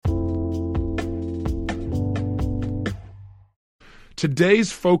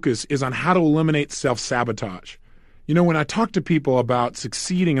Today's focus is on how to eliminate self-sabotage. You know, when I talk to people about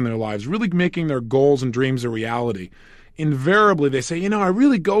succeeding in their lives, really making their goals and dreams a reality, invariably they say, I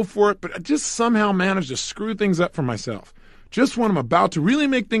really go for it, but I just somehow manage to screw things up for myself. Just when I'm about to really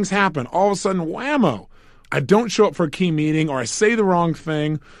make things happen, all of a sudden, whammo, I don't show up for a key meeting, or I say the wrong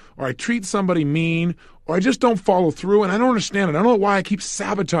thing, or I treat somebody mean, or I just don't follow through, and I don't understand it. I don't know why I keep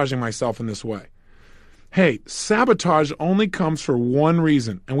sabotaging myself in this way. Hey, sabotage only comes for one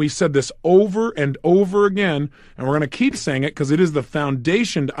reason, and we've said this over and over again, and we're going to keep saying it because it is the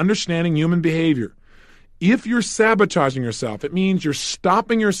foundation to understanding human behavior. If you're sabotaging yourself, it means you're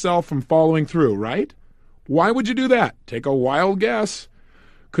stopping yourself from following through, right? Why would you do that? Take a wild guess.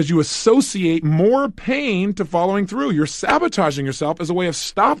 Because you associate more pain to following through. You're sabotaging yourself as a way of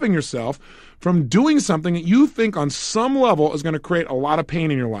stopping yourself from doing something that you think on some level is going to create a lot of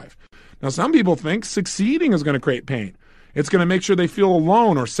pain in your life. Now, some people think succeeding is going to create pain. It's going to make sure they feel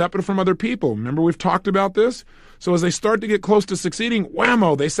alone or separate from other people. Remember, we've talked about this? So as they start to get close to succeeding,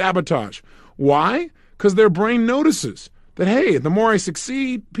 whammo, they sabotage. Why? Because their brain notices that, hey, the more I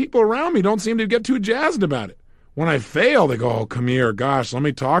succeed, people around me don't seem to get too jazzed about it. When I fail, they go, oh, come here, gosh, let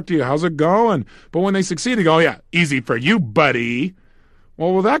me talk to you. How's it going? But when they succeed, they go, oh, yeah, easy for you, buddy.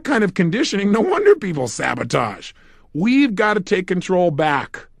 Well, with that kind of conditioning, no wonder people sabotage. We've got to take control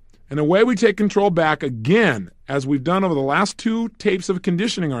back. And the way we take control back, again, as we've done over the last 2 tapes of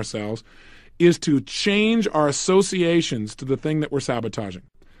conditioning ourselves, is to change our associations to the thing that we're sabotaging.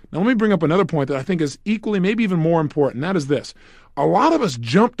 Now, let me bring up another point that I think is equally, maybe even more important. That is this. A lot of us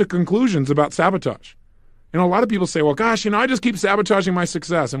jump to conclusions about sabotage. A lot of people say, well, gosh, I just keep sabotaging my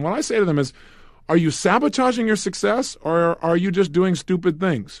success. And what I say to them is, are you sabotaging your success, or are you just doing stupid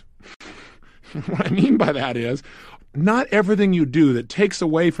things? What I mean by that is, not everything you do that takes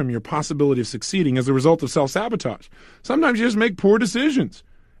away from your possibility of succeeding is a result of self-sabotage. Sometimes you just make poor decisions.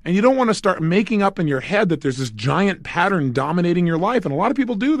 And you don't want to start making up in your head that there's this giant pattern dominating your life. And a lot of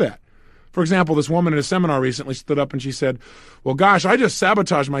people do that. For example, this woman in a seminar recently stood up and she said, well, gosh, I just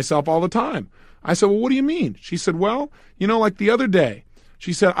sabotage myself all the time. I said, well, what do you mean? She said, well, like the other day,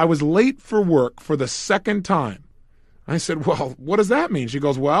 she said, I was late for work for the 2nd time. I said, well, what does that mean? She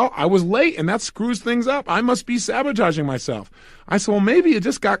goes, well, I was late and that screws things up. I must be sabotaging myself. I said, well, maybe you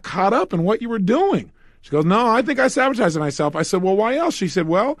just got caught up in what you were doing. She goes, no, I think I sabotaged myself. I said, well, why else? She said,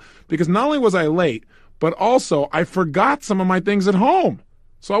 well, because not only was I late, but also I forgot some of my things at home.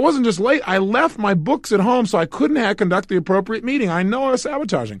 So I wasn't just late. I left my books at home so I couldn't conduct the appropriate meeting. I know I was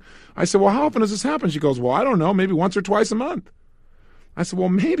sabotaging. I said, well, how often does this happen? She goes, well, I don't know, maybe once or twice a month. I said, well,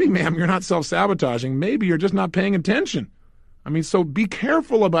 maybe, ma'am, you're not self-sabotaging. Maybe you're just not paying attention. So be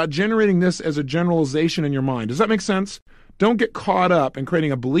careful about generating this as a generalization in your mind. Does that make sense? Don't get caught up in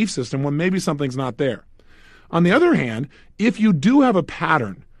creating a belief system when maybe something's not there. On the other hand, if you do have a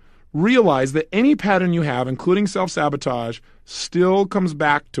pattern, realize that any pattern you have, including self-sabotage, still comes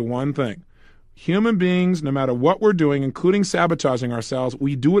back to one thing. Human beings, no matter what we're doing, including sabotaging ourselves,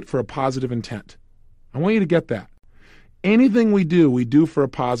 we do it for a positive intent. I want you to get that. Anything we do for a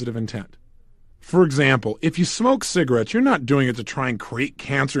positive intent. For example, if you smoke cigarettes, you're not doing it to try and create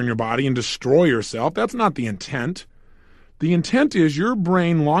cancer in your body and destroy yourself. That's not the intent. The intent is your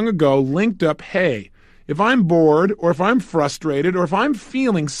brain long ago linked up, hey, if I'm bored or if I'm frustrated or if I'm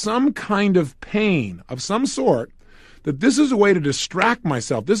feeling some kind of pain of some sort, that this is a way to distract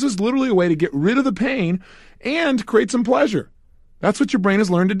myself. This is literally a way to get rid of the pain and create some pleasure. That's what your brain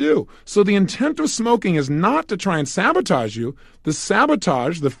has learned to do. So the intent of smoking is not to try and sabotage you. The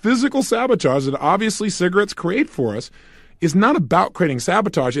sabotage, the physical sabotage that obviously cigarettes create for us, is not about creating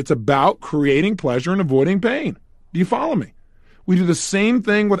sabotage. It's about creating pleasure and avoiding pain. Do you follow me? We do the same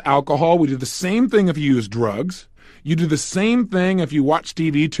thing with alcohol. We do the same thing if you use drugs. You do the same thing if you watch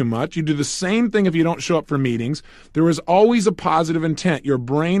TV too much. You do the same thing if you don't show up for meetings. There is always a positive intent. Your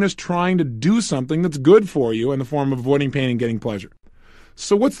brain is trying to do something that's good for you in the form of avoiding pain and getting pleasure.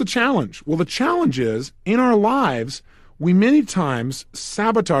 So what's the challenge? Well, the challenge is, in our lives, we many times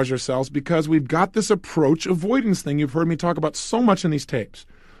sabotage ourselves because we've got this approach avoidance thing you've heard me talk about so much in these tapes,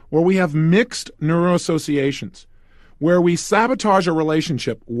 where we have mixed neuroassociations, where we sabotage a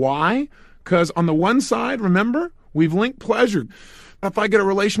relationship. Why? Because on the one side, remember, we've linked pleasure. If I get a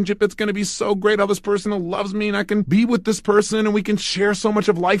relationship, it's going to be so great. How this person loves me and I can be with this person and we can share so much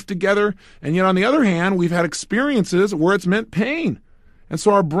of life together. And yet on the other hand, we've had experiences where it's meant pain. And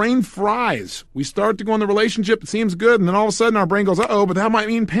so our brain fries. We start to go in the relationship, it seems good, and then all of a sudden our brain goes, uh-oh, but that might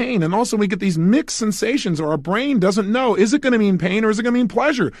mean pain. And also we get these mixed sensations, or our brain doesn't know, is it going to mean pain or is it going to mean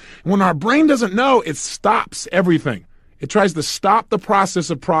pleasure? And when our brain doesn't know, it stops everything. It tries to stop the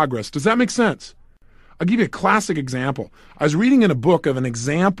process of progress. Does that make sense? I'll give you a classic example. I was reading in a book of an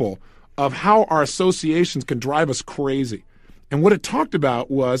example of how our associations can drive us crazy. And what it talked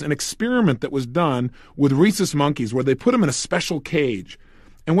about was an experiment that was done with rhesus monkeys where they put them in a special cage.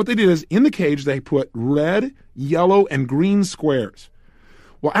 And what they did is in the cage they put red, yellow, and green squares.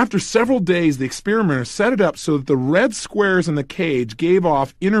 Well, after several days, the experimenter set it up so that the red squares in the cage gave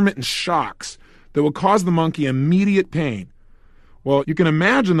off intermittent shocks that would cause the monkey immediate pain. Well, you can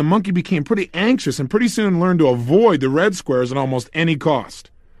imagine the monkey became pretty anxious and pretty soon learned to avoid the red squares at almost any cost.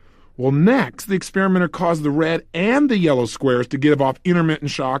 Well, next, the experimenter caused the red and the yellow squares to give off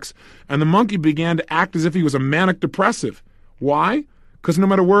intermittent shocks, and the monkey began to act as if he was a manic depressive. Why? Because no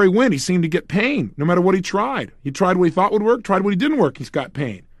matter where he went, he seemed to get pain, no matter what he tried. He tried what he thought would work, tried what he didn't work, he's got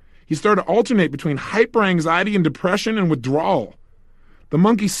pain. He started to alternate between hyperanxiety and depression and withdrawal. The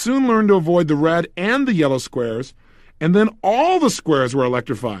monkey soon learned to avoid the red and the yellow squares, and then all the squares were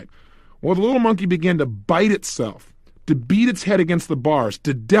electrified. Well, the little monkey began to bite itself, to beat its head against the bars,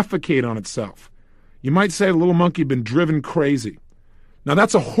 to defecate on itself. You might say the little monkey had been driven crazy. Now,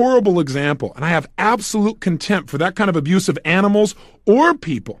 that's a horrible example, and I have absolute contempt for that kind of abuse of animals or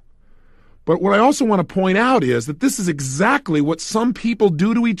people. But what I also want to point out is that this is exactly what some people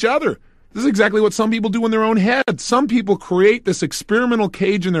do to each other. This is exactly what some people do in their own head. Some people create this experimental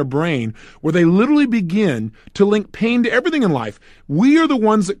cage in their brain where they literally begin to link pain to everything in life. We are the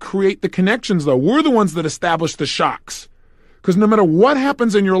ones that create the connections, though. We're the ones that establish the shocks. Because no matter what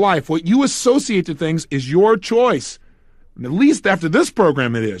happens in your life, what you associate to things is your choice. And at least after this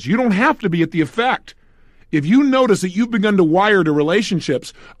program it is. You don't have to be at the effect. If you notice that you've begun to wire to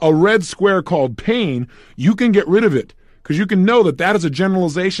relationships a red square called pain, you can get rid of it. Because you can know that that is a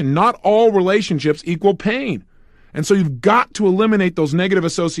generalization. Not all relationships equal pain. And so you've got to eliminate those negative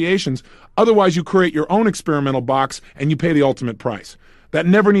associations. Otherwise, you create your own experimental box and you pay the ultimate price. That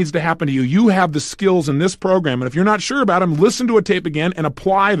never needs to happen to you. You have the skills in this program. And if you're not sure about them, listen to a tape again and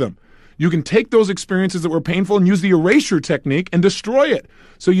apply them. You can take those experiences that were painful and use the erasure technique and destroy it.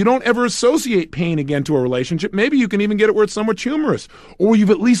 So you don't ever associate pain again to a relationship. Maybe you can even get it where it's somewhat humorous. Or you've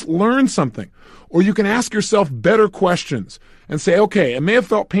at least learned something. Or you can ask yourself better questions and say, okay, it may have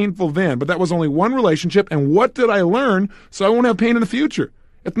felt painful then, but that was only one relationship, and what did I learn so I won't have pain in the future?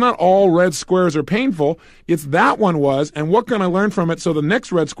 It's not all red squares are painful. It's that one was, and what can I learn from it so the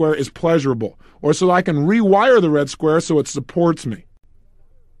next red square is pleasurable? Or so I can rewire the red square so it supports me.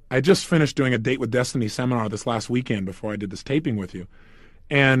 I just finished doing a Date with Destiny seminar this last weekend before I did this taping with you.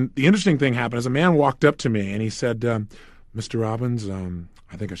 And the interesting thing happened is a man walked up to me and he said, Mr. Robbins,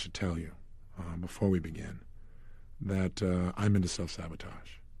 I think I should tell you before we begin that I'm into self-sabotage.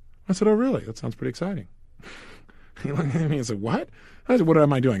 I said, oh, really? That sounds pretty exciting. He looked at me and said, what? I said, what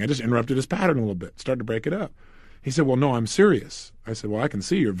am I doing? I just interrupted his pattern a little bit, started to break it up. He said, well, no, I'm serious. I said, well, I can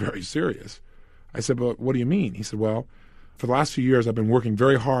see you're very serious. I said, but what do you mean? He said, well, for the last few years, I've been working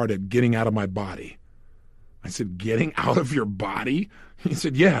very hard at getting out of my body. I said, getting out of your body? He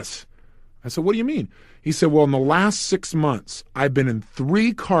said, yes. I said, what do you mean? He said, well, in the last 6 months, I've been in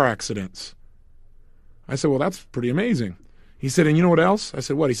 3 car accidents. I said, well, that's pretty amazing. He said, and you know what else? I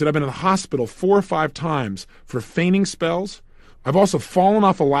said, what? He said, I've been in the hospital 4 or 5 times for fainting spells. I've also fallen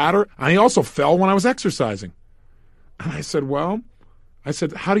off a ladder, and I also fell when I was exercising. And I said, well,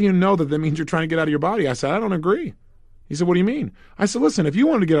 how do you know that means you're trying to get out of your body? I said, I don't agree. He said, what do you mean? I said, listen, if you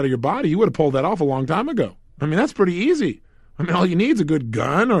wanted to get out of your body, you would have pulled that off a long time ago. I mean, that's pretty easy. I mean, all you need is a good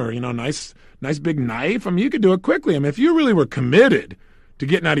gun or, nice big knife. I mean, you could do it quickly. I mean, if you really were committed to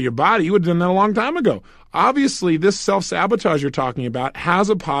getting out of your body, you would have done that a long time ago. Obviously, this self-sabotage you're talking about has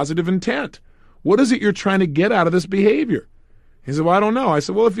a positive intent. What is it you're trying to get out of this behavior? He said, well, I don't know. I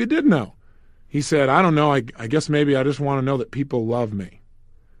said, well, if you did know. He said, I don't know. I guess maybe I just want to know that people love me.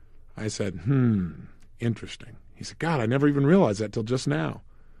 I said, interesting. He said, God, I never even realized that till just now.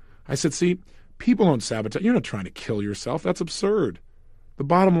 I said, see, people don't sabotage. You're not trying to kill yourself. That's absurd. The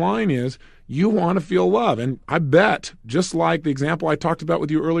bottom line is you want to feel love. And I bet, just like the example I talked about with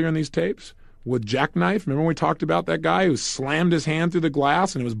you earlier in these tapes, with Jackknife, remember when we talked about that guy who slammed his hand through the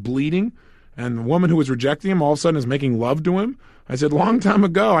glass and it was bleeding? And the woman who was rejecting him all of a sudden is making love to him? I said, long time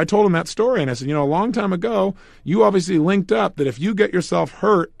ago, I told him that story, and I said, a long time ago, you obviously linked up that if you get yourself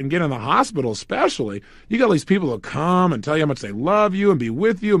hurt and get in the hospital especially, you got all these people who come and tell you how much they love you and be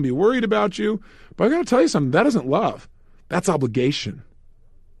with you and be worried about you. But I got to tell you something, that isn't love. That's obligation.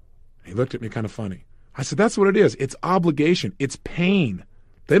 He looked at me kind of funny. I said, that's what it is. It's obligation. It's pain.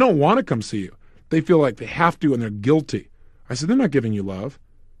 They don't want to come see you. They feel like they have to and they're guilty. I said, they're not giving you love.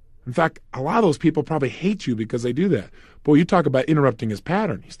 In fact, a lot of those people probably hate you because they do that. Boy, you talk about interrupting his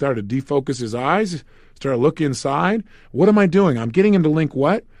pattern. He started to defocus his eyes, started to look inside. What am I doing? I'm getting him to link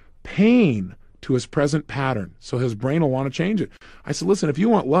what? Pain to his present pattern. So his brain will want to change it. I said, listen, if you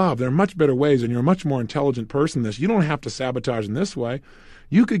want love, there are much better ways, and you're a much more intelligent person than this. You don't have to sabotage in this way.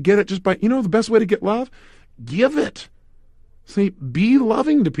 You could get it just by, the best way to get love? Give it. See, be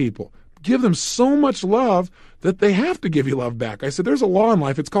loving to people. Give them so much love that they have to give you love back. I said, there's a law in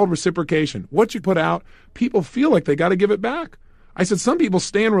life. It's called reciprocation. What you put out, people feel like they got to give it back. I said, some people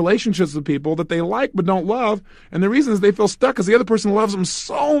stay in relationships with people that they like but don't love, and the reason is they feel stuck because the other person loves them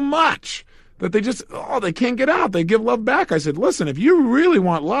so much that they can't get out. They give love back. I said, listen, if you really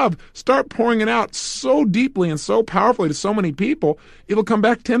want love, start pouring it out so deeply and so powerfully to so many people, it'll come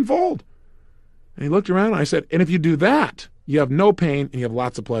back tenfold. And he looked around, and I said, and if you do that, you have no pain and you have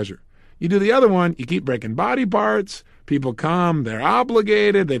lots of pleasure. You do the other one, you keep breaking body parts, people come, they're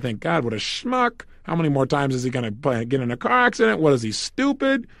obligated, they think, God, what a schmuck. How many more times is he going to get in a car accident? What is he,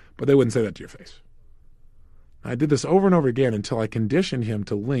 stupid? But they wouldn't say that to your face. I did this over and over again until I conditioned him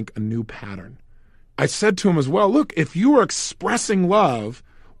to link a new pattern. I said to him as well, look, if you are expressing love,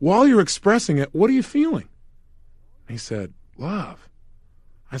 while you're expressing it, what are you feeling? He said, love.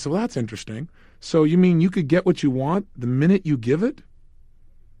 I said, well, that's interesting. So you mean you could get what you want the minute you give it?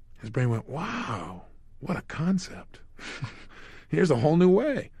 His brain went, wow, what a concept. Here's a whole new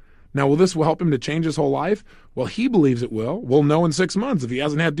way. Now, will this help him to change his whole life? Well, he believes it will. We'll know in 6 months if he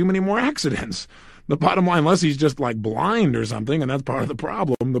hasn't had too many more accidents. The bottom line, unless he's just like blind or something, and that's part of the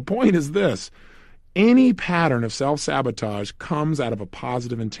problem, the point is this. Any pattern of self-sabotage comes out of a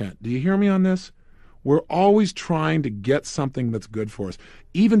positive intent. Do you hear me on this? We're always trying to get something that's good for us.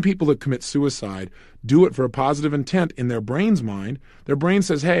 Even people that commit suicide do it for a positive intent in their brain's mind. Their brain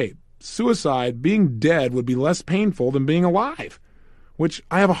says, hey, suicide, being dead would be less painful than being alive, which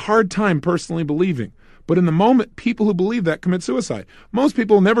I have a hard time personally believing. But in the moment, people who believe that commit suicide. Most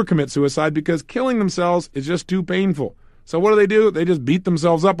people never commit suicide because killing themselves is just too painful. So what do? They just beat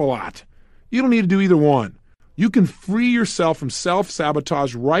themselves up a lot. You don't need to do either one. You can free yourself from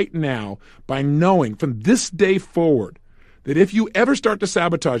self-sabotage right now by knowing from this day forward that if you ever start to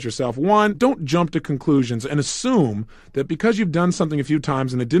sabotage yourself, one, don't jump to conclusions and assume that because you've done something a few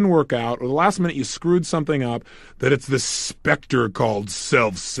times and it didn't work out, or the last minute you screwed something up, that it's this specter called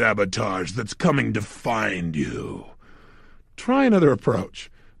self-sabotage that's coming to find you. Try another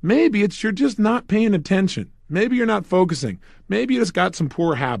approach. Maybe it's you're just not paying attention. Maybe you're not focusing. Maybe you just got some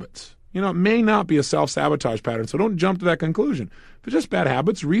poor habits. It may not be a self-sabotage pattern, so don't jump to that conclusion. If it's just bad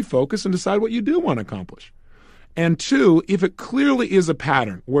habits, refocus and decide what you do want to accomplish. And two, if it clearly is a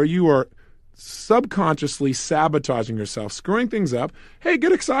pattern where you are subconsciously sabotaging yourself, screwing things up, hey,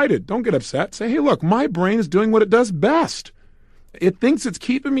 get excited. Don't get upset. Say, hey, look, my brain is doing what it does best. It thinks it's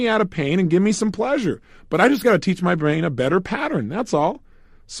keeping me out of pain and give me some pleasure. But I just got to teach my brain a better pattern. That's all.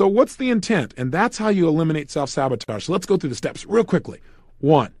 So what's the intent? And that's how you eliminate self-sabotage. So let's go through the steps real quickly.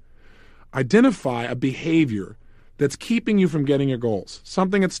 1, identify a behavior that's keeping you from getting your goals,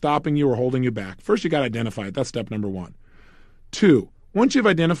 something that's stopping you or holding you back. First, you got to identify it. That's step number 1. 2, once you've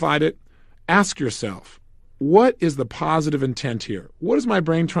identified it, ask yourself, what is the positive intent here? What is my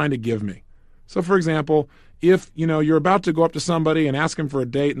brain trying to give me? So, for example, if you're about to go up to somebody and ask them for a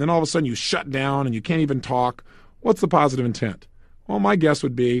date, and then all of a sudden you shut down and you can't even talk, what's the positive intent? Well, my guess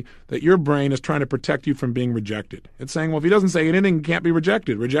would be that your brain is trying to protect you from being rejected. It's saying, well, if he doesn't say anything, he can't be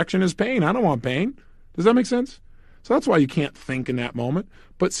rejected. Rejection is pain. I don't want pain. Does that make sense? So that's why you can't think in that moment.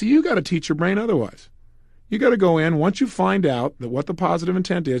 But see, you got to teach your brain otherwise. You got to go in, once you find out that what the positive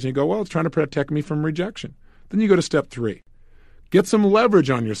intent is, and you go, well, it's trying to protect me from rejection. Then you go to step 3. Get some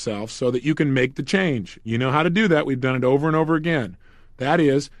leverage on yourself so that you can make the change. You know how to do that. We've done it over and over again. That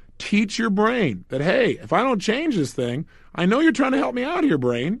is, teach your brain that, hey, if I don't change this thing, I know you're trying to help me out here,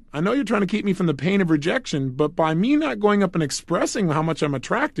 brain. I know you're trying to keep me from the pain of rejection, but by me not going up and expressing how much I'm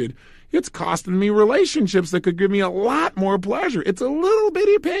attracted, it's costing me relationships that could give me a lot more pleasure. It's a little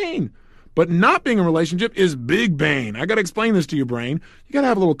bitty pain. But not being in a relationship is big pain. I got to explain this to your brain. You got to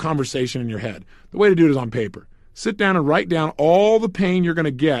have a little conversation in your head. The way to do it is on paper. Sit down and write down all the pain you're going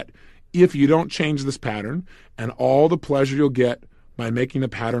to get if you don't change this pattern and all the pleasure you'll get by making the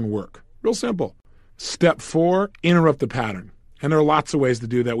pattern work. Real simple. Step 4, interrupt the pattern. And there are lots of ways to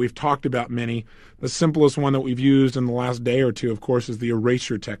do that. We've talked about many. The simplest one that we've used in the last day or two, of course, is the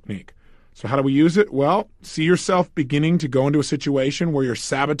erasure technique. So how do we use it? Well, see yourself beginning to go into a situation where you're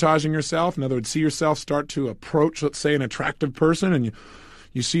sabotaging yourself. In other words, see yourself start to approach, let's say, an attractive person, and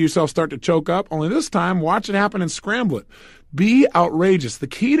you see yourself start to choke up. Only this time, watch it happen and scramble it. Be outrageous. The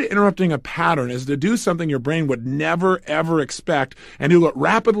key to interrupting a pattern is to do something your brain would never, ever expect and do it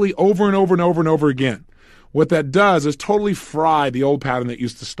rapidly over and over and over and over again. What that does is totally fry the old pattern that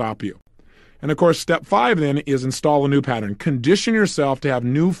used to stop you. And of course, step 5 then is install a new pattern. Condition yourself to have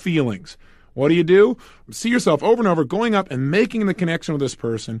new feelings. What do? See yourself over and over going up and making the connection with this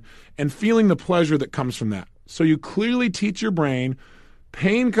person and feeling the pleasure that comes from that. So you clearly teach your brain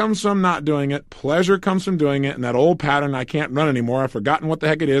pain comes from not doing it, pleasure comes from doing it, and that old pattern, I can't run anymore, I've forgotten what the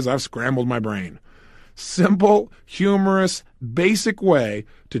heck it is, I've scrambled my brain. Simple, humorous, basic way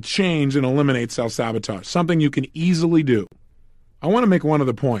to change and eliminate self-sabotage, something you can easily do. I want to make one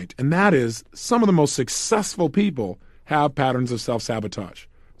other point, and that is some of the most successful people have patterns of self-sabotage.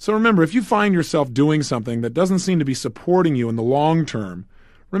 So remember, if you find yourself doing something that doesn't seem to be supporting you in the long term,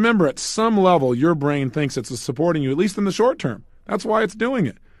 remember at some level your brain thinks it's supporting you, at least in the short term. That's why it's doing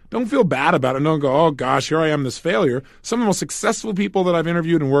it. Don't feel bad about it. Don't go, oh gosh, here I am, this failure. Some of the most successful people that I've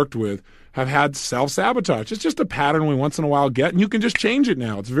interviewed and worked with have had self-sabotage. It's just a pattern we once in a while get, and you can just change it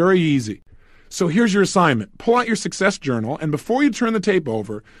now. It's very easy. So here's your assignment. Pull out your success journal, and before you turn the tape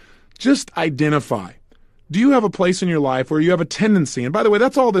over, just identify. Do you have a place in your life where you have a tendency? And by the way,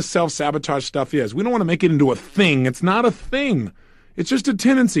 that's all this self-sabotage stuff is. We don't want to make it into a thing. It's not a thing. It's just a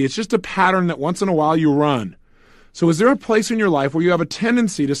tendency. It's just a pattern that once in a while you run. So is there a place in your life where you have a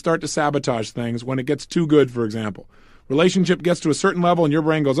tendency to start to sabotage things when it gets too good, for example? Relationship gets to a certain level and your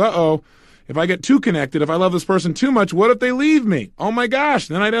brain goes, uh-oh, if I get too connected, if I love this person too much, what if they leave me? Oh my gosh,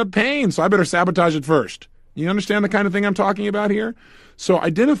 then I'd have pain, so I better sabotage it first. You understand the kind of thing I'm talking about here? So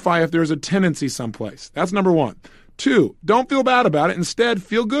identify if there's a tendency someplace. That's number one. 2, don't feel bad about it. Instead,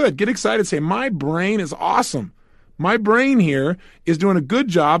 feel good. Get excited. Say, my brain is awesome. My brain here is doing a good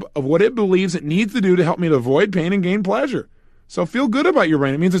job of what it believes it needs to do to help me to avoid pain and gain pleasure. So feel good about your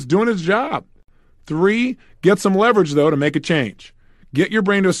brain. It means it's doing its job. 3, get some leverage, though, to make a change. Get your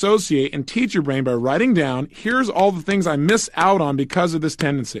brain to associate and teach your brain by writing down, here's all the things I miss out on because of this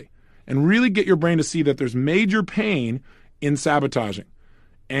tendency. And really get your brain to see that there's major pain in sabotaging.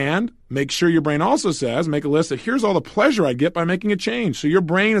 And make sure your brain also says, make a list of here's all the pleasure I get by making a change. So your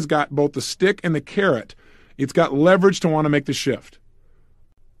brain has got both the stick and the carrot. It's got leverage to want to make the shift.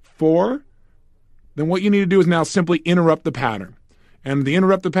 4, then what you need to do is now simply interrupt the pattern. And to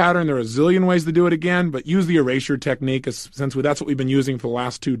interrupt the pattern, there are a zillion ways to do it again, but use the erasure technique since that's what we've been using for the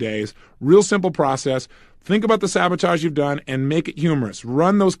last 2 days. Real simple process. Think about the sabotage you've done and make it humorous.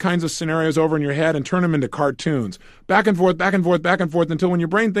 Run those kinds of scenarios over in your head and turn them into cartoons. Back and forth, back and forth, back and forth until when your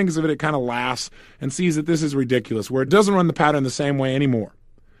brain thinks of it, it kind of laughs and sees that this is ridiculous, where it doesn't run the pattern the same way anymore.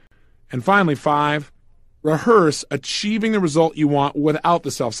 And finally, 5, rehearse achieving the result you want without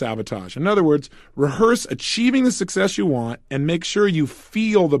the self-sabotage. In other words, rehearse achieving the success you want and make sure you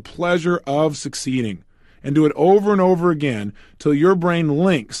feel the pleasure of succeeding. And do it over and over again till your brain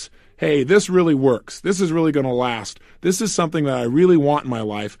links, hey, this really works. This is really going to last. This is something that I really want in my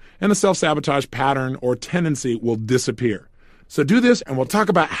life. And the self-sabotage pattern or tendency will disappear. So do this, and we'll talk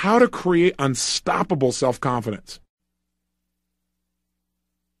about how to create unstoppable self-confidence.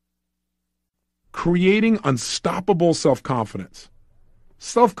 Creating unstoppable self-confidence.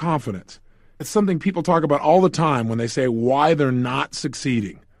 Self-confidence. It's something people talk about all the time when they say why they're not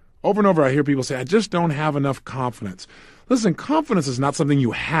succeeding. Over and over I hear people say, I just don't have enough confidence. Listen, confidence is not something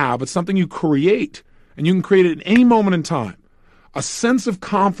you have, it's something you create. And you can create it at any moment in time. A sense of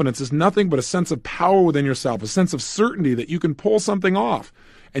confidence is nothing but a sense of power within yourself, a sense of certainty that you can pull something off.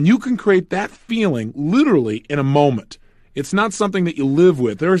 And you can create that feeling literally in a moment. It's not something that you live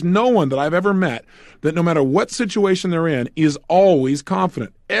with. There is no one that I've ever met that no matter what situation they're in is always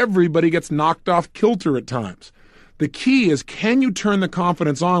confident. Everybody gets knocked off kilter at times. The key is, can you turn the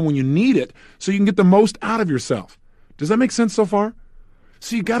confidence on when you need it so you can get the most out of yourself? Does that make sense so far?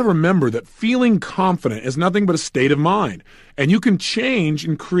 So you got to remember that feeling confident is nothing but a state of mind. And you can change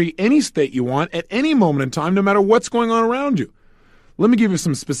and create any state you want at any moment in time, no matter what's going on around you. Let me give you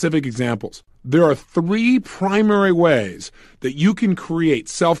some specific examples. There are 3 primary ways that you can create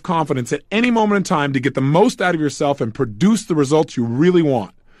self-confidence at any moment in time to get the most out of yourself and produce the results you really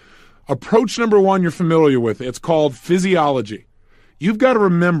want. Approach number 1 you're familiar with. It's called physiology. You've got to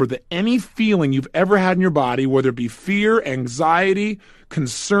remember that any feeling you've ever had in your body, whether it be fear, anxiety,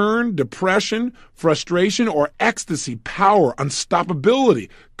 concern, depression, frustration, or ecstasy, power, unstoppability,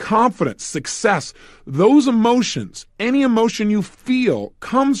 confidence, success, those emotions, any emotion you feel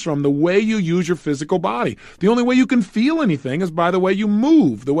comes from the way you use your physical body. The only way you can feel anything is by the way you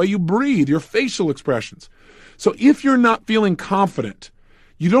move, the way you breathe, your facial expressions. So if you're not feeling confident,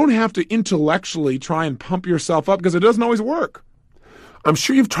 you don't have to intellectually try and pump yourself up because it doesn't always work. I'm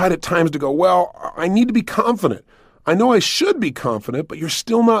sure you've tried at times to go, well, I need to be confident. I know I should be confident, but you're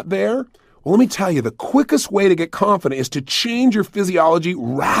still not there. Well, let me tell you, the quickest way to get confident is to change your physiology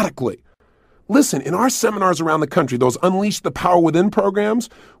radically. Listen, in our seminars around the country, those Unleash the Power Within programs,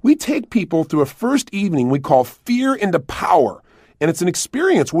 we take people through a first evening we call Fear into Power. And it's an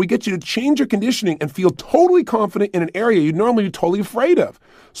experience where we get you to change your conditioning and feel totally confident in an area you'd normally be totally afraid of.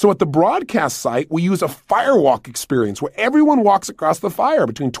 So at the broadcast site, we use a firewalk experience where everyone walks across the fire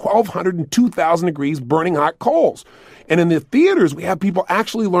between 1,200 and 2,000 degrees burning hot coals. And in the theaters, we have people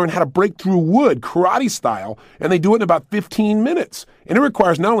actually learn how to break through wood, karate style, and they do it in about 15 minutes. And it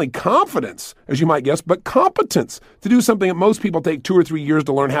requires not only confidence, as you might guess, but competence to do something that most people take 2 or 3 years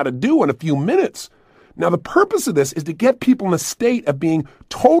to learn how to do in a few minutes. Now, the purpose of this is to get people in a state of being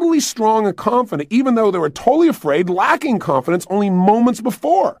totally strong and confident, even though they were totally afraid, lacking confidence only moments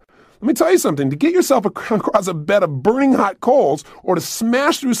before. Let me tell you something. To get yourself across a bed of burning hot coals or to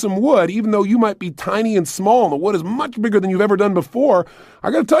smash through some wood, even though you might be tiny and small and the wood is much bigger than you've ever done before,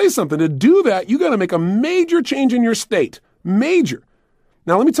 I got to tell you something. To do that, you got to make a major change in your state. Major.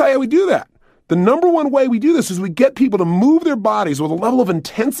 Now, let me tell you how we do that. The number one way we do this is we get people to move their bodies with a level of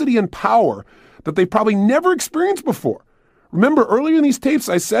intensity and power that they probably never experienced before. Remember, earlier in these tapes,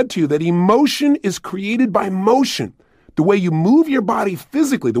 I said to you that emotion is created by motion. The way you move your body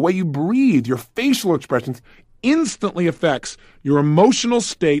physically, the way you breathe, your facial expressions, instantly affects your emotional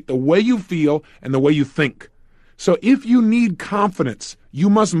state, the way you feel, and the way you think. So if you need confidence, you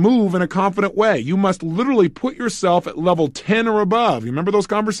must move in a confident way. You must literally put yourself at level 10 or above. You remember those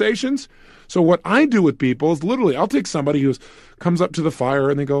conversations? So what I do with people is literally, I'll take somebody who comes up to the fire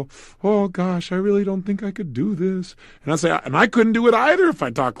and they go, oh gosh, I really don't think I could do this. And I say, and I couldn't do it either if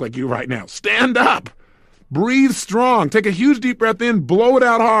I talk like you right now. Stand up. Breathe strong. Take a huge deep breath in. Blow it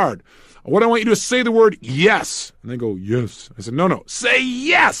out hard. What I want you to do is say the word yes. And they go, yes. I said, no, say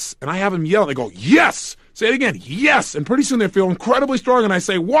yes. And I have them yell and they go, yes. Say it again, yes. And pretty soon they feel incredibly strong and I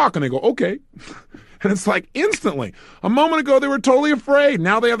say walk and they go, okay. And it's like instantly. A moment ago they were totally afraid.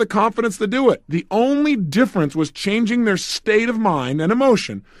 Now they have the confidence to do it. The only difference was changing their state of mind and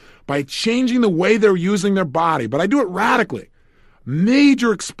emotion by changing the way they're using their body. But I do it radically.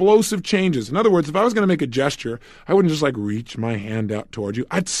 Major explosive changes. In other words, if I was going to make a gesture, I wouldn't just like reach my hand out towards you.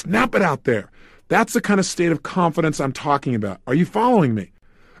 I'd snap it out there. That's the kind of state of confidence I'm talking about. Are you following me?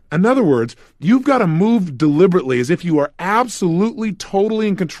 In other words, you've got to move deliberately as if you are absolutely, totally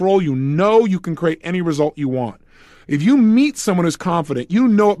in control. You know you can create any result you want. If you meet someone who's confident, you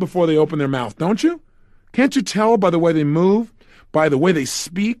know it before they open their mouth, don't you? Can't you tell by the way they move, by the way they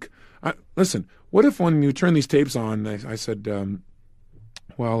speak? Listen, what if when you turn these tapes on, I said, I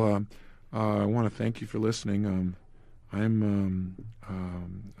want to thank you for listening. I'm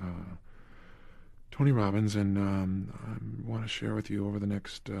Tony Robbins, and I want to share with you over the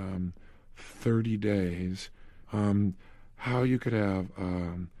next 30 days how you could have,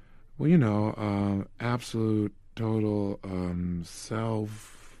 absolute, total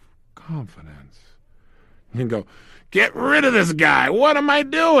self-confidence. You can go, get rid of this guy. What am I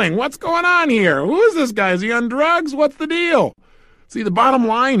doing? What's going on here? Who is this guy? Is he on drugs? What's the deal? See, the bottom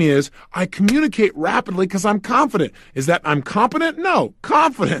line is I communicate rapidly because I'm confident. Is that I'm competent? No,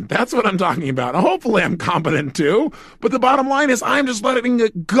 confident. That's what I'm talking about. Hopefully I'm competent too. But the bottom line is I'm just letting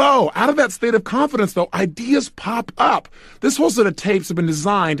it go. Out of that state of confidence, though, ideas pop up. This whole set of tapes have been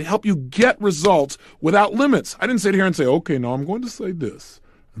designed to help you get results without limits. I didn't sit here and say, okay, now I'm going to say this,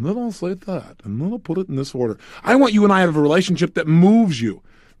 and then I'll say that, and then I'll put it in this order. I want you and I to have a relationship that moves you.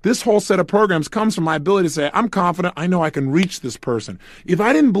 This whole set of programs comes from my ability to say, I'm confident, I know I can reach this person. If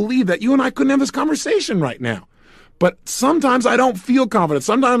I didn't believe that, you and I couldn't have this conversation right now. But sometimes I don't feel confident.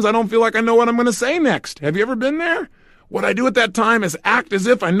 Sometimes I don't feel like I know what I'm going to say next. Have you ever been there? What I do at that time is act as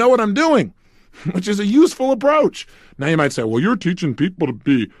if I know what I'm doing, which is a useful approach. Now you might say, well, you're teaching people to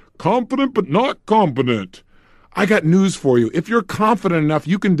be confident but not competent. I got news for you. If you're confident enough,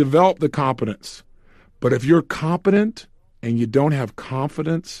 you can develop the competence. But if you're competent and you don't have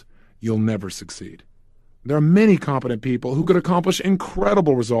confidence, you'll never succeed. There are many competent people who could accomplish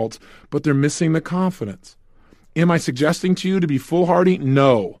incredible results, but they're missing the confidence. Am I suggesting to you to be foolhardy?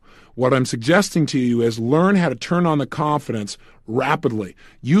 No. What I'm suggesting to you is learn how to turn on the confidence rapidly.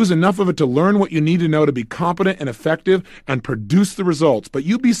 Use enough of it to learn what you need to know to be competent and effective and produce the results. But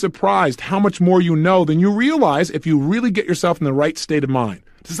you'd be surprised how much more you know than you realize if you really get yourself in the right state of mind.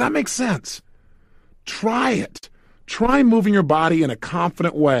 Does that make sense? Try it. Try moving your body in a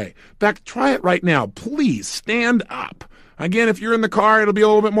confident way. In fact, try it right now. Please stand up. Again, if you're in the car, it'll be a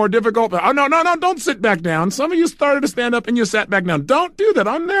little bit more difficult. But, no, don't sit back down. Some of you started to stand up and you sat back down. Don't do that.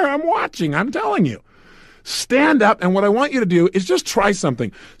 I'm there. I'm watching. I'm telling you. Stand up, and what I want you to do is just try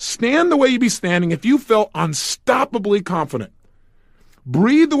something. Stand the way you'd be standing if you felt unstoppably confident.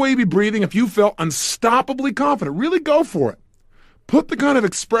 Breathe the way you'd be breathing if you felt unstoppably confident. Really go for it. Put the kind of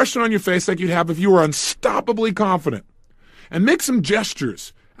expression on your face like you'd have if you were unstoppably confident. And make some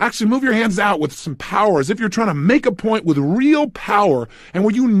gestures. Actually, move your hands out with some power, as if you're trying to make a point with real power and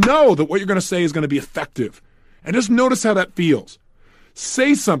where you know that what you're going to say is going to be effective. And just notice how that feels.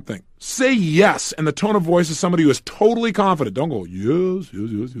 Say something. Say yes in the tone of voice of somebody who is totally confident. Don't go, yes,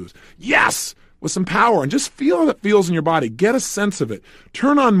 yes, yes, yes. Yes! With some power, and just feel how that feels in your body. Get a sense of it.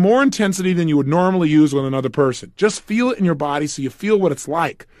 Turn on more intensity than you would normally use with another person. Just feel it in your body so you feel what it's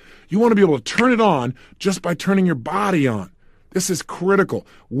like. You want to be able to turn it on just by turning your body on. This is critical.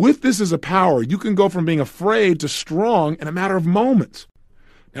 With this as a power, you can go from being afraid to strong in a matter of moments.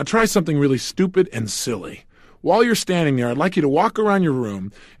 Now try something really stupid and silly. While you're standing there, I'd like you to walk around your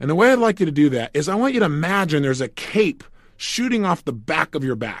room, and the way I'd like you to do that is I want you to imagine there's a cape shooting off the back of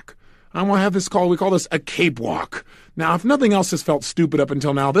your back. I want to have this we call this a cape walk. Now, if nothing else has felt stupid up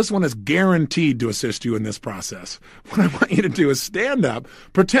until now, this one is guaranteed to assist you in this process. What I want you to do is stand up,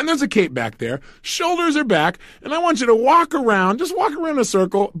 pretend there's a cape back there, shoulders are back, and I want you to walk around, just walk around in a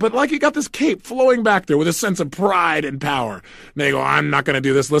circle, but like you got this cape flowing back there with a sense of pride and power. Now you go, I'm not going to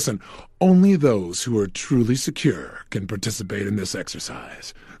do this. Listen, only those who are truly secure can participate in this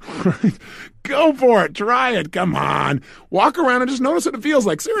exercise. Go for it. Try it. Come on. Walk around and just notice what it feels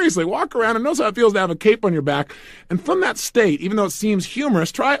like. Seriously, walk around and notice how it feels to have a cape on your back. And from that state, even though it seems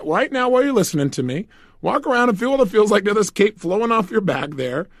humorous, try it right now while you're listening to me. Walk around and feel what it feels like to have this cape flowing off your back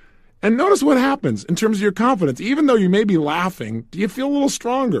there. And notice what happens in terms of your confidence. Even though you may be laughing, do you feel a little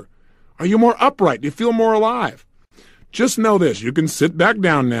stronger? Are you more upright? Do you feel more alive? Just know this. You can sit back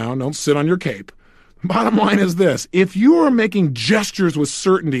down now. Don't sit on your cape. Bottom line is this. If you are making gestures with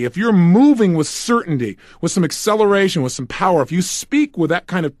certainty, if you're moving with certainty, with some acceleration, with some power, if you speak with that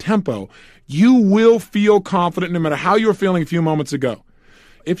kind of tempo, you will feel confident no matter how you were feeling a few moments ago.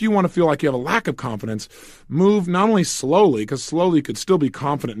 If you want to feel like you have a lack of confidence, move not only slowly, because slowly could still be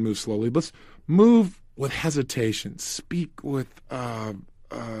confident and move slowly, but move with hesitation. Speak with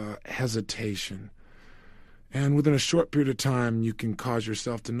hesitation. And within a short period of time, you can cause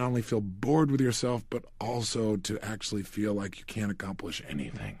yourself to not only feel bored with yourself, but also to actually feel like you can't accomplish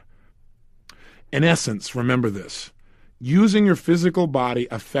anything. In essence, remember this. Using your physical body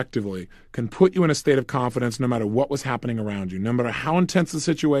effectively can put you in a state of confidence no matter what was happening around you. No matter how intense the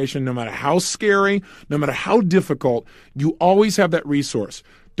situation, no matter how scary, no matter how difficult, you always have that resource.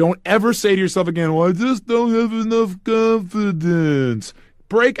 Don't ever say to yourself again, well, I just don't have enough confidence.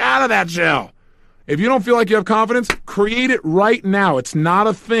 Break out of that shell. If you don't feel like you have confidence, create it right now. It's not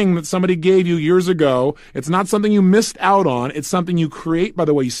a thing that somebody gave you years ago. It's not something you missed out on. It's something you create by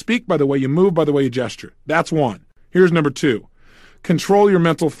the way you speak, by the way you move, by the way you gesture. That's one. Here's number two. Control your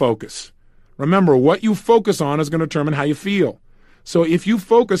mental focus. Remember, what you focus on is going to determine how you feel. So if you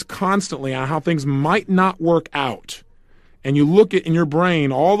focus constantly on how things might not work out, and you look at in your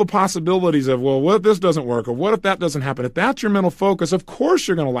brain all the possibilities of, well, what if this doesn't work, or what if that doesn't happen? If that's your mental focus, of course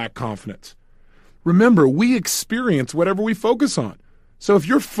you're going to lack confidence. Remember, we experience whatever we focus on. So if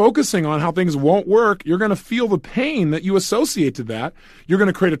you're focusing on how things won't work, you're going to feel the pain that you associate to that. You're going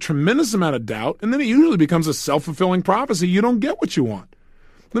to create a tremendous amount of doubt, and then it usually becomes a self-fulfilling prophecy. You don't get what you want.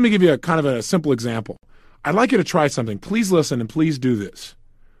 Let me give you a kind of a simple example. I'd like you to try something. Please listen and please do this.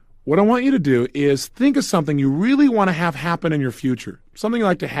 What I want you to do is think of something you really want to have happen in your future, something you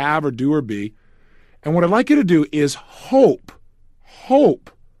like to have or do or be. And what I'd like you to do is hope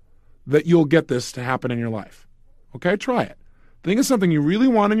that you'll get this to happen in your life. Okay, try it. Think of something you really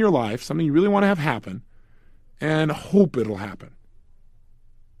want in your life, something you really want to have happen, and hope it'll happen.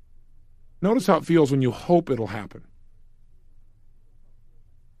 Notice how it feels when you hope it'll happen.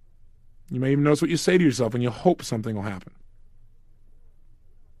 You may even notice what you say to yourself when you hope something will happen.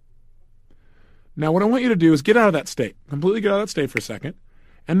 Now, what I want you to do is get out of that state. Completely get out of that state for a second.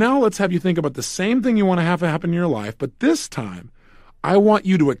 And now let's have you think about the same thing you want to have happen in your life, but this time, I want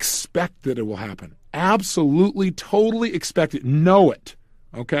you to expect that it will happen. Absolutely, totally expect it. Know it,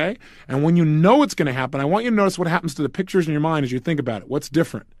 okay? And when you know it's going to happen, I want you to notice what happens to the pictures in your mind as you think about it. What's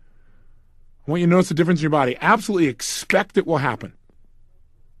different? I want you to notice the difference in your body. Absolutely expect it will happen.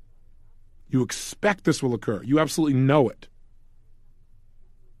 You expect this will occur. You absolutely know it.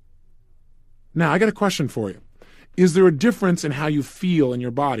 Now, I got a question for you. Is there a difference in how you feel in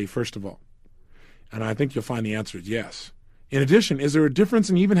your body, first of all? And I think you'll find the answer is yes. In addition, is there a difference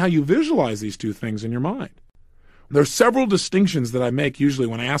in even how you visualize these two things in your mind? There are several distinctions that I make usually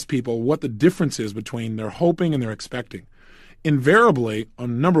when I ask people what the difference is between their hoping and their expecting. Invariably,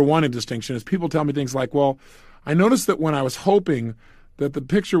 number one in distinction is people tell me things like, well, I noticed that when I was hoping that the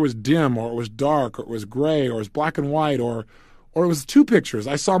picture was dim or it was dark or it was gray or it was black and white or it was two pictures.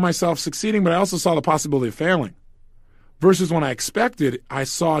 I saw myself succeeding, but I also saw the possibility of failing. Versus when I expected, I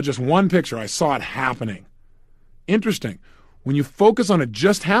saw just one picture. I saw it happening. Interesting. When you focus on it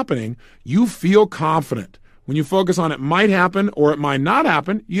just happening, you feel confident. When you focus on it might happen or it might not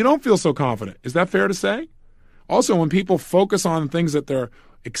happen, you don't feel so confident. Is that fair to say? Also, when people focus on things that they're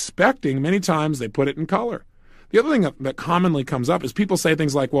expecting, many times they put it in color. The other thing that commonly comes up is people say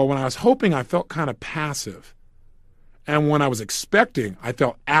things like, well, when I was hoping, I felt kind of passive. And when I was expecting, I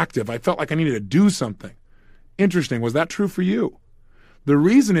felt active. I felt like I needed to do something. Interesting. Was that true for you? The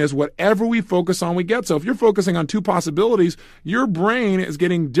reason is whatever we focus on, we get. So if you're focusing on two possibilities, your brain is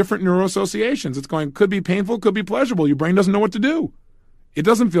getting different neuroassociations. It's going, could be painful, could be pleasurable. Your brain doesn't know what to do. It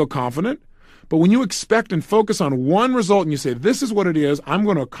doesn't feel confident. But when you expect and focus on one result and you say, this is what it is, I'm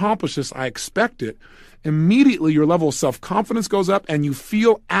going to accomplish this, I expect it, immediately your level of self-confidence goes up and you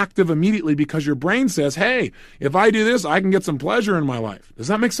feel active immediately because your brain says, hey, if I do this, I can get some pleasure in my life. Does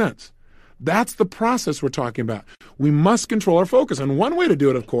that make sense? That's the process we're talking about. We must control our focus. And one way to do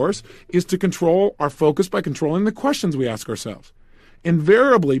it, of course, is to control our focus by controlling the questions we ask ourselves.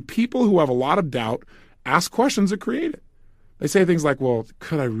 Invariably, people who have a lot of doubt ask questions that create it. They say things like, well,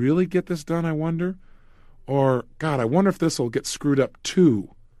 could I really get this done, I wonder? Or, God, I wonder if this will get screwed up too.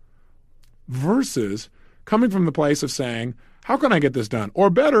 Versus coming from the place of saying, how can I get this done?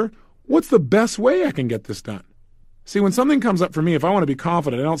 Or better, what's the best way I can get this done? See, when something comes up for me, if I want to be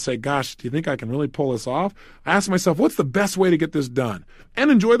confident, I don't say, gosh, do you think I can really pull this off? I ask myself, what's the best way to get this done?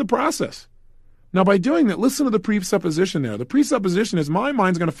 And enjoy the process. Now, by doing that, listen to the presupposition there. The presupposition is my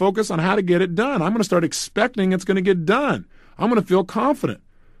mind's going to focus on how to get it done. I'm going to start expecting it's going to get done. I'm going to feel confident.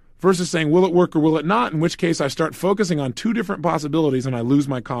 Versus saying, will it work or will it not? In which case, I start focusing on two different possibilities and I lose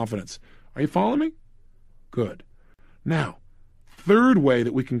my confidence. Are you following me? Good. Now, third way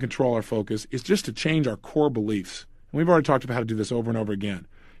that we can control our focus is just to change our core beliefs. And we've already talked about how to do this over and over again.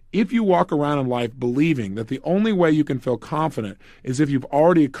 If you walk around in life believing that the only way you can feel confident is if you've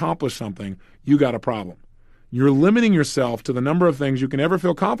already accomplished something, you got a problem. You're limiting yourself to the number of things you can ever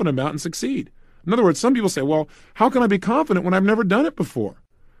feel confident about and succeed. In other words, some people say, well, how can I be confident when I've never done it before?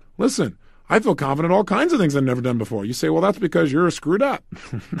 Listen, I feel confident in all kinds of things I've never done before. You say, well, that's because you're screwed up.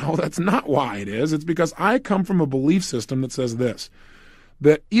 No, that's not why it is. It's because I come from a belief system that says this,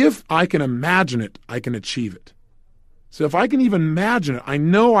 that if I can imagine it, I can achieve it. So if I can even imagine it, I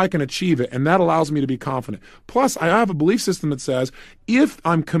know I can achieve it, and that allows me to be confident. Plus, I have a belief system that says, if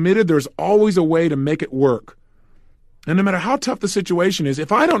I'm committed, there's always a way to make it work. And no matter how tough the situation is,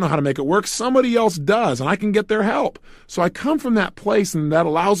 if I don't know how to make it work, somebody else does, and I can get their help. So I come from that place, and that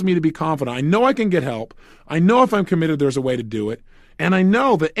allows me to be confident. I know I can get help. I know if I'm committed, there's a way to do it. And I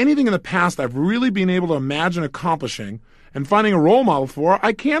know that anything in the past I've really been able to imagine accomplishing and finding a role model for,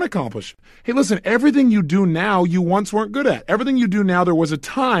 I can accomplish. Hey, listen, everything you do now, you once weren't good at. Everything you do now, there was a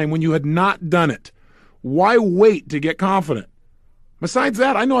time when you had not done it. Why wait to get confident? Besides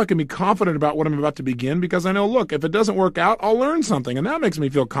that, I know I can be confident about what I'm about to begin because I know, look, if it doesn't work out, I'll learn something, and that makes me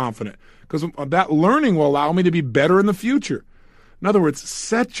feel confident because that learning will allow me to be better in the future. In other words,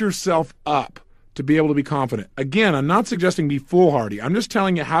 set yourself up to be able to be confident. Again, I'm not suggesting be foolhardy. I'm just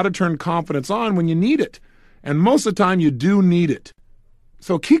telling you how to turn confidence on when you need it. And most of the time, you do need it.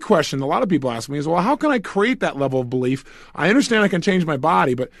 So a key question a lot of people ask me is, well, how can I create that level of belief? I understand I can change my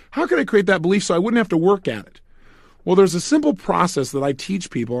body, but how can I create that belief so I wouldn't have to work at it? Well, there's a simple process that I teach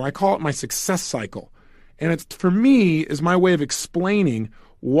people, and I call it my success cycle. And it's, for me, is my way of explaining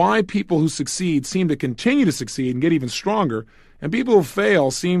why people who succeed seem to continue to succeed and get even stronger, and people who fail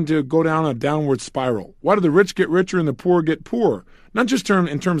seem to go down a downward spiral. Why do the rich get richer and the poor get poorer? Not just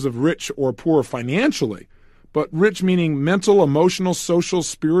in terms of rich or poor financially, but rich meaning mental, emotional, social,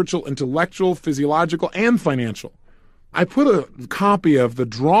 spiritual, intellectual, physiological, and financial. I put a copy of the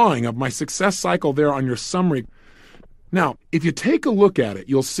drawing of my success cycle there on your summary. Now, if you take a look at it,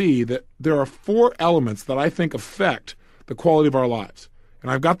 you'll see that there are 4 elements that I think affect the quality of our lives. And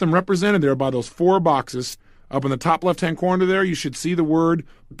I've got them represented there by those 4 boxes. Up in the top left-hand corner there, you should see the word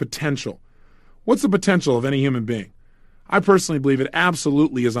potential. What's the potential of any human being? I personally believe it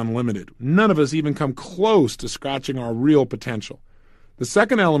absolutely is unlimited. None of us even come close to scratching our real potential. The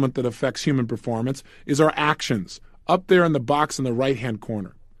second element that affects human performance is our actions, up there in the box in the right-hand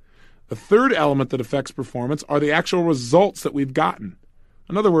corner. The third element that affects performance are the actual results that we've gotten.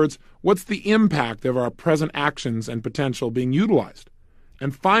 In other words, what's the impact of our present actions and potential being utilized?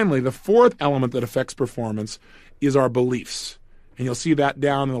 And finally, the fourth element that affects performance is our beliefs. And you'll see that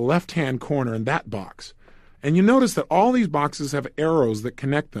down in the left-hand corner in that box. And you notice that all these boxes have arrows that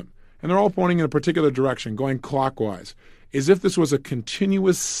connect them. And they're all pointing in a particular direction, going clockwise, as if this was a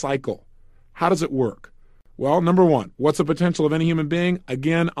continuous cycle. How does it work? Well, number 1, what's the potential of any human being?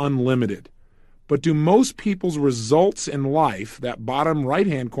 Again, unlimited. But do most people's results in life, that bottom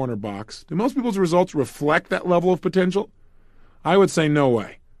right-hand corner box, do most people's results reflect that level of potential? I would say no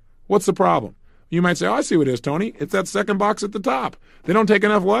way. What's the problem? You might say, oh, I see what it is, Tony. It's that second box at the top. They don't take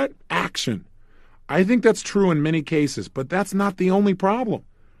enough what? Action. I think that's true in many cases, but that's not the only problem.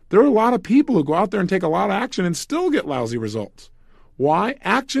 There are a lot of people who go out there and take a lot of action and still get lousy results. Why?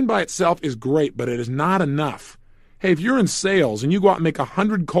 Action by itself is great, but it is not enough. Hey, if you're in sales and you go out and make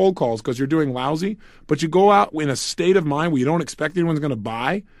 100 cold calls because you're doing lousy, but you go out in a state of mind where you don't expect anyone's going to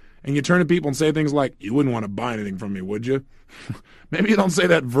buy, and you turn to people and say things like, you wouldn't want to buy anything from me, would you? Maybe you don't say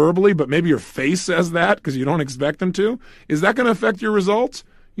that verbally, but maybe your face says that because you don't expect them to. Is that going to affect your results?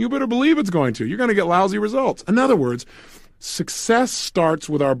 You better believe it's going to. You're going to get lousy results. In other words, success starts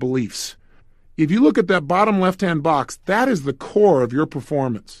with our beliefs. If you look at that bottom left-hand box, that is the core of your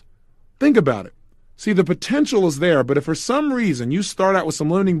performance. Think about it. See, the potential is there, but if for some reason you start out with some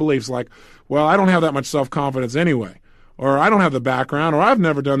limiting beliefs like, well, I don't have that much self-confidence anyway, or I don't have the background, or I've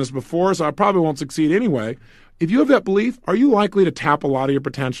never done this before, so I probably won't succeed anyway. If you have that belief, are you likely to tap a lot of your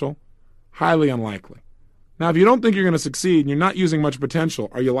potential? Highly unlikely. Now, if you don't think you're going to succeed and you're not using much potential,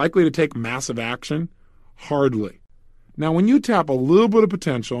 are you likely to take massive action? Hardly. Now, when you tap a little bit of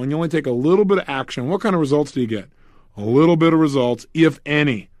potential and you only take a little bit of action, what kind of results do you get? A little bit of results, if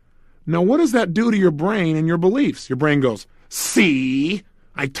any. Now, what does that do to your brain and your beliefs? Your brain goes, see,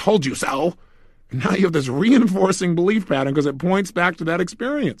 I told you so. And now you have this reinforcing belief pattern because it points back to that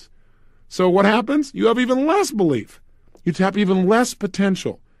experience. So what happens? You have even less belief. You tap even less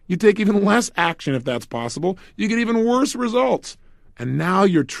potential. You take even less action if that's possible. You get even worse results. And now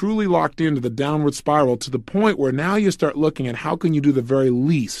you're truly locked into the downward spiral to the point where now you start looking at how can you do the very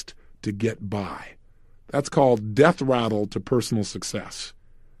least to get by. That's called death rattle to personal success.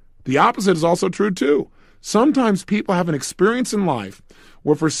 The opposite is also true too. Sometimes people have an experience in life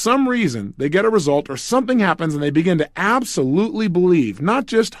where for some reason they get a result or something happens and they begin to absolutely believe, not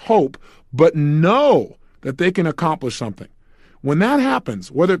just hope, but know that they can accomplish something. When that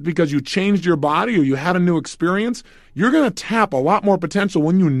happens, whether it's because you changed your body or you had a new experience, you're going to tap a lot more potential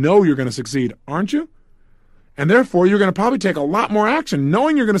when you know you're going to succeed, aren't you? And therefore, you're going to probably take a lot more action.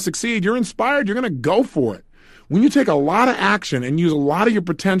 Knowing you're going to succeed, you're inspired, you're going to go for it. When you take a lot of action and use a lot of your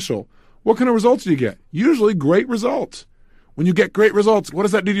potential, what kind of results do you get? Usually great results. When you get great results, what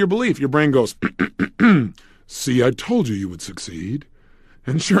does that do to your belief? Your brain goes, see, I told you would succeed.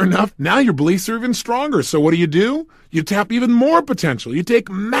 And sure enough, now your beliefs are even stronger. So what do? You tap even more potential. You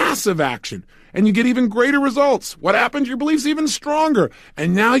take massive action, and you get even greater results. What happens? Your beliefs even stronger.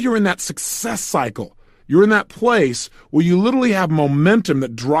 And now you're in that success cycle. You're in that place where you literally have momentum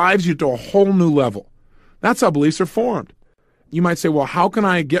that drives you to a whole new level. That's how beliefs are formed. You might say, well, how can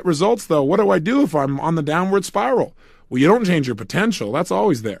I get results, though? What do I do if I'm on the downward spiral? Well, you don't change your potential. That's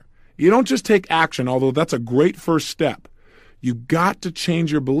always there. You don't just take action, although that's a great first step. You got to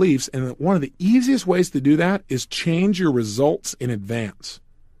change your beliefs, and one of the easiest ways to do that is change your results in advance.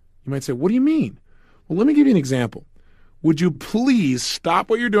 You might say, what do you mean? Well, let me give you an example. Would you please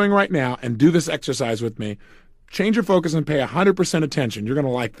stop what you're doing right now and do this exercise with me? Change your focus and pay 100% attention. You're going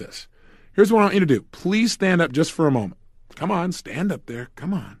to like this. Here's what I want you to do. Please stand up just for a moment. Come on, stand up there.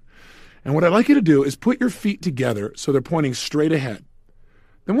 Come on. And what I'd like you to do is put your feet together so they're pointing straight ahead.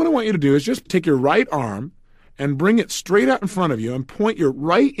 Then what I want you to do is just take your right arm and bring it straight out in front of you and point your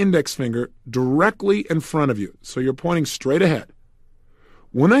right index finger directly in front of you. So you're pointing straight ahead.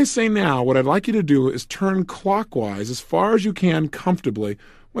 When I say now, what I'd like you to do is turn clockwise as far as you can comfortably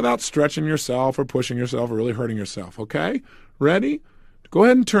without stretching yourself or pushing yourself or really hurting yourself, okay? Ready? Go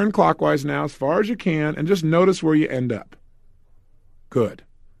ahead and turn clockwise now as far as you can and just notice where you end up. Good.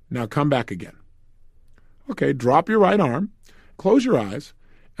 Now come back again. Okay, drop your right arm, close your eyes,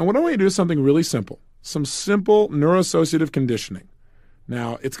 and what I want you to do is something really simple. Some simple neuroassociative conditioning.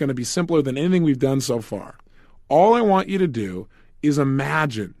 Now, it's going to be simpler than anything we've done so far. All I want you to do is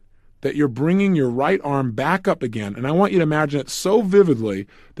imagine that you're bringing your right arm back up again, and I want you to imagine it so vividly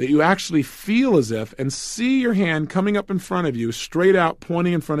that you actually feel as if and see your hand coming up in front of you, straight out,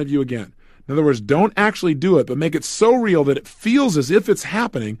 pointing in front of you again. In other words, don't actually do it, but make it so real that it feels as if it's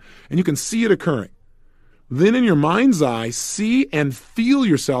happening, and you can see it occurring. Then in your mind's eye, see and feel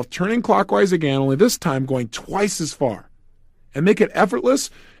yourself turning clockwise again, only this time going twice as far. And make it effortless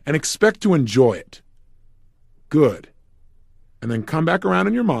and expect to enjoy it. Good. And then come back around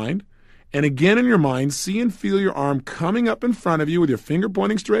in your mind, and again in your mind, see and feel your arm coming up in front of you with your finger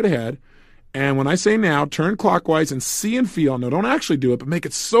pointing straight ahead. And when I say now, turn clockwise and see and feel. No, don't actually do it, but make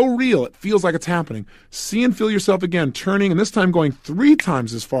it so real it feels like it's happening. See and feel yourself again turning, and this time going 3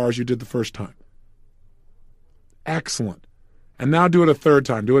 times as far as you did the first time. Excellent. And now do it a 3rd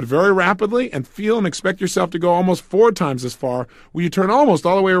time. Do it very rapidly and feel and expect yourself to go almost 4 times as far where you turn almost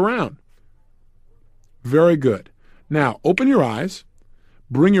all the way around. Very good. Now, open your eyes.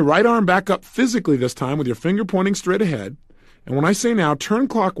 Bring your right arm back up physically this time with your finger pointing straight ahead. And when I say now, turn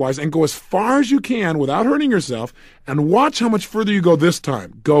clockwise and go as far as you can without hurting yourself, and watch how much further you go this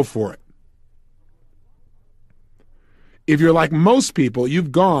time. Go for it. If you're like most people,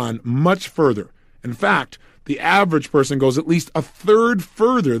 you've gone much further. In fact, the average person goes at least a third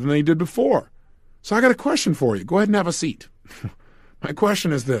further than they did before. So I got a question for you. Go ahead and have a seat. My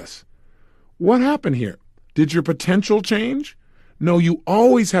question is this. What happened here? Did your potential change? No, you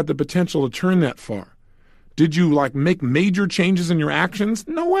always had the potential to turn that far. Did you make major changes in your actions?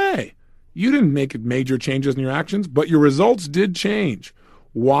 No way. You didn't make major changes in your actions, but your results did change.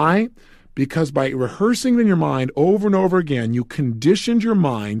 Why? Because by rehearsing in your mind over and over again, you conditioned your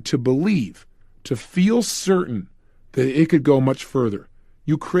mind to believe, to feel certain that it could go much further.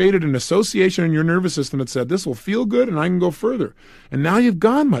 You created an association in your nervous system that said, this will feel good and I can go further. And now you've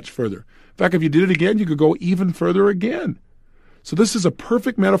gone much further. In fact, if you did it again, you could go even further again. So this is a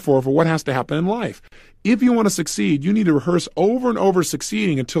perfect metaphor for what has to happen in life. If you want to succeed, you need to rehearse over and over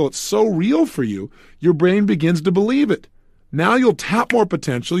succeeding until it's so real for you, your brain begins to believe it. Now you'll tap more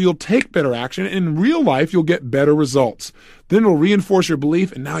potential, you'll take better action, and in real life, you'll get better results. Then it'll reinforce your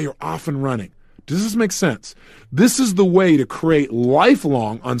belief, and now you're off and running. Does this make sense? This is the way to create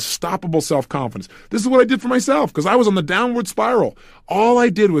lifelong, unstoppable self-confidence. This is what I did for myself because I was on the downward spiral. All I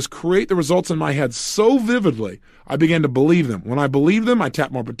did was create the results in my head so vividly, I began to believe them. When I believed them, I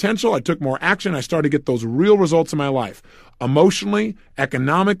tapped more potential, I took more action, I started to get those real results in my life, emotionally,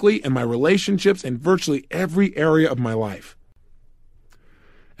 economically, in my relationships, in virtually every area of my life.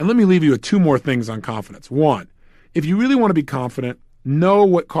 And let me leave you with two more things on confidence. One, if you really want to be confident, know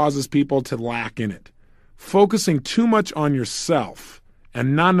what causes people to lack in it. Focusing too much on yourself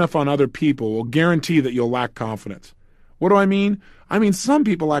and not enough on other people will guarantee that you'll lack confidence. What do I mean? I mean, some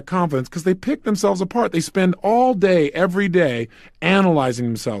people lack confidence because they pick themselves apart. They spend all day, every day, analyzing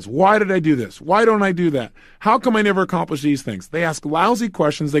themselves. Why did I do this? Why don't I do that? How come I never accomplish these things? They ask lousy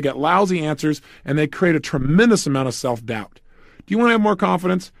questions, they get lousy answers, and they create a tremendous amount of self-doubt. Do you want to have more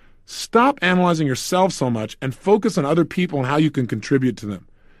confidence? Stop analyzing yourself so much and focus on other people and how you can contribute to them.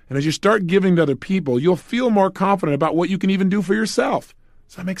 And as you start giving to other people, you'll feel more confident about what you can even do for yourself.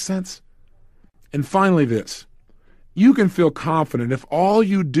 Does that make sense? And finally this. You can feel confident if all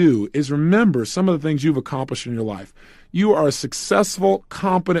you do is remember some of the things you've accomplished in your life. You are a successful,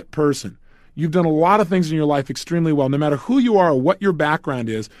 competent person. You've done a lot of things in your life extremely well. No matter who you are or what your background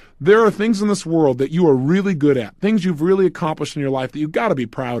is, there are things in this world that you are really good at, things you've really accomplished in your life that you've got to be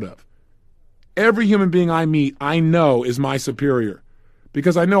proud of. Every human being I meet, I know is my superior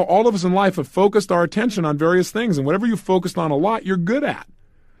because I know all of us in life have focused our attention on various things, and whatever you focused on a lot, you're good at.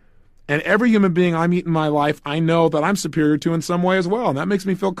 And every human being I meet in my life, I know that I'm superior to in some way as well, and that makes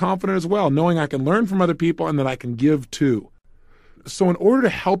me feel confident as well, knowing I can learn from other people and that I can give too. So in order to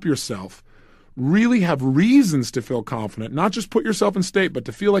help yourself really have reasons to feel confident, not just put yourself in state, but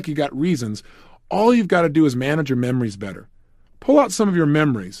to feel like you got reasons, all you've got to do is manage your memories better. Pull out some of your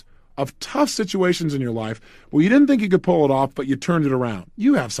memories of tough situations in your life where you didn't think you could pull it off, but you turned it around.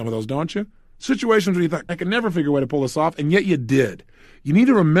 You have some of those, don't you? Situations where you thought, I could never figure a way to pull this off, and yet you did. You need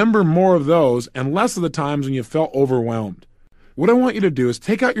to remember more of those and less of the times when you felt overwhelmed. What I want you to do is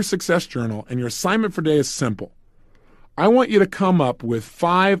take out your success journal, and your assignment for today is simple. I want you to come up with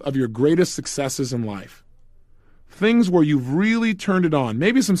 5 of your greatest successes in life. Things where you've really turned it on.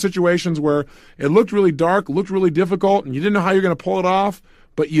 Maybe some situations where it looked really dark, looked really difficult, and you didn't know how you're going to pull it off,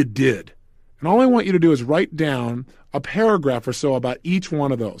 but you did. And all I want you to do is write down a paragraph or so about each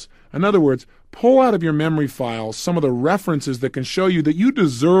one of those. In other words, pull out of your memory file some of the references that can show you that you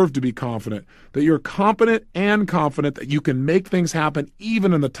deserve to be confident, that you're competent and confident that you can make things happen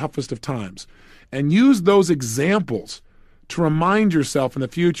even in the toughest of times. And use those examples to remind yourself in the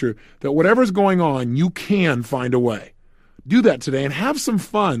future that whatever's going on, you can find a way. Do that today and have some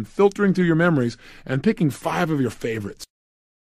fun filtering through your memories and picking 5 of your favorites.